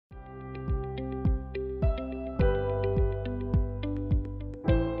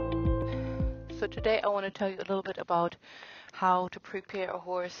today I want to tell you a little bit about how to prepare a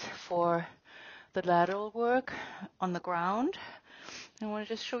horse for the lateral work on the ground. I want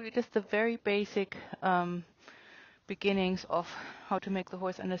to just show you just the very basic beginnings of how to make the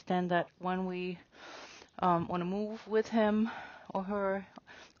horse understand that when we want to move with him or her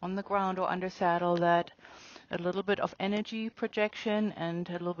on the ground or under saddle, that a little bit of energy projection and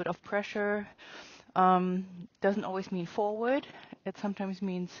a little bit of pressure doesn't always mean forward. It sometimes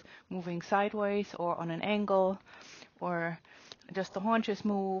means moving sideways or on an angle, or just the haunches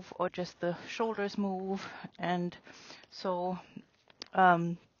move, or just the shoulders move. And so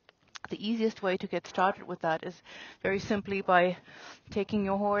the easiest way to get started with that is very simply by taking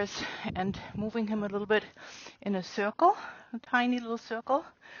your horse and moving him a little bit in a circle, a tiny little circle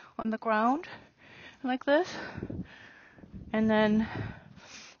on the ground like this. And then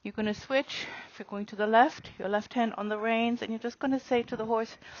you're going to switch. If you're going to the left, your left hand on the reins, and you're just going to say to the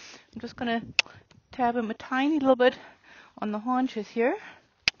horse, I'm just going to tap him a tiny little bit on the haunches here.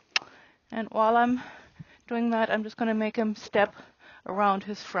 And while I'm doing that, I'm just going to make him step around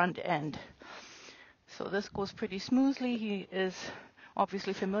his front end. So this goes pretty smoothly. He is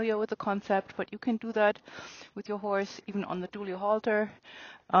obviously familiar with the concept, but you can do that with your horse even on the dually halter,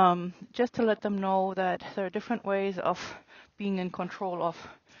 just to let them know that there are different ways of being in control of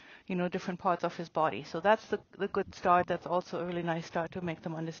different parts of his body. So that's the good start. That's also a really nice start to make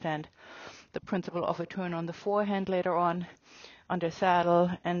them understand the principle of a turn on the forehand later on under saddle.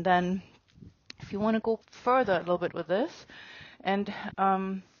 And then if you want to go further a little bit with this and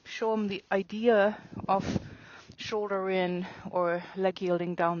show them the idea of shoulder in or leg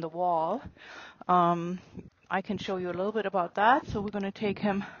yielding down the wall, I can show you a little bit about that. So we're going to take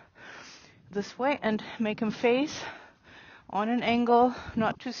him this way and make him face on an angle,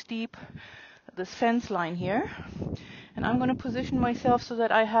 not too steep, this fence line here. And I'm going to position myself so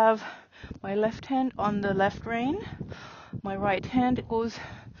that I have my left hand on the left rein. My right hand goes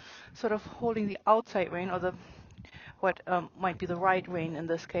sort of holding the outside rein, or what might be the right rein in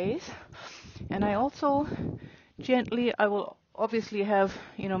this case. And I also gently, I will obviously have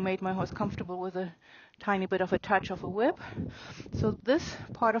made my horse comfortable with a tiny bit of a touch of a whip. So this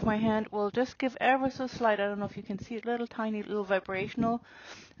part of my hand will just give ever so slight, I don't know if you can see it, little tiny little vibrational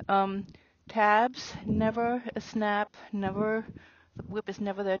tabs, never a snap, never, the whip is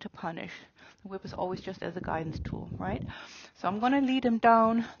never there to punish. The whip is always just as a guidance tool, right? So I'm going to lead him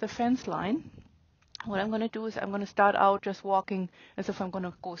down the fence line. What I'm going to do is I'm going to start out just walking as if I'm going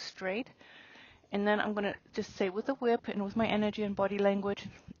to go straight. And then I'm going to just say with the whip and with my energy and body language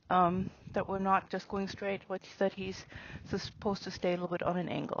that we're not just going straight, but that he's supposed to stay a little bit on an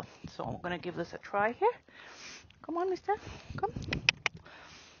angle. So I'm going to give this a try here. Come on, mister. Come.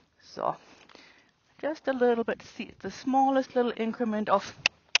 So just a little bit, see the smallest little increment of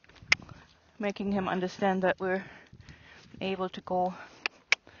making him understand that we're able to go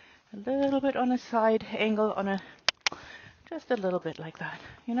a little bit on a side angle, just a little bit like that,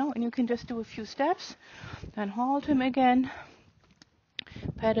 and you can just do a few steps, then halt him again,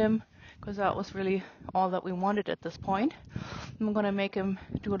 pet him, because that was really all that we wanted at this point. I'm going to make him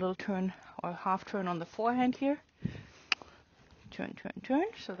do a little turn or half turn on the forehand here. Turn, turn, turn,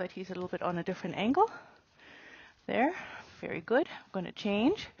 so that he's a little bit on a different angle. There, very good. I'm going to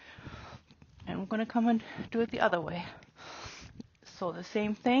change, and we're going to come and do it the other way. So the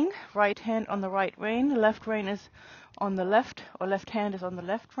same thing, right hand on the right rein, the left rein is on the left, or left hand is on the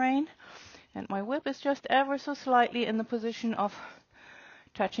left rein, and my whip is just ever so slightly in the position of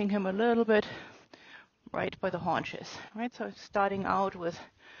touching him a little bit right by the haunches, right? So starting out with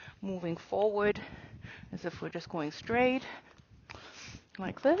moving forward as if we're just going straight,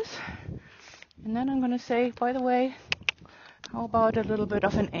 like this. And then I'm going to say, by the way, how about a little bit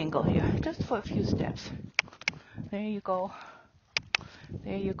of an angle here, just for a few steps. There you go.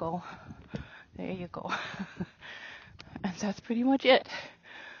 There you go. There you go. And that's pretty much it.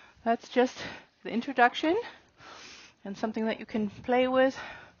 That's just the introduction and something that you can play with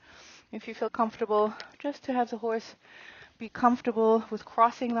if you feel comfortable, just to have the horse be comfortable with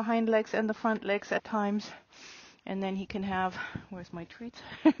crossing the hind legs and the front legs at times. And then he can have, where's my treats?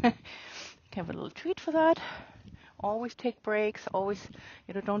 Can have a little treat for that. Always take breaks. Always,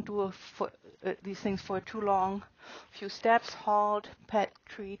 don't do these things for too long. A few steps, halt, pet,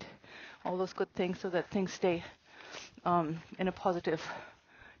 treat, all those good things, so that things stay in a positive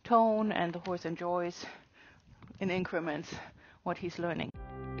tone and the horse enjoys in increments what he's learning.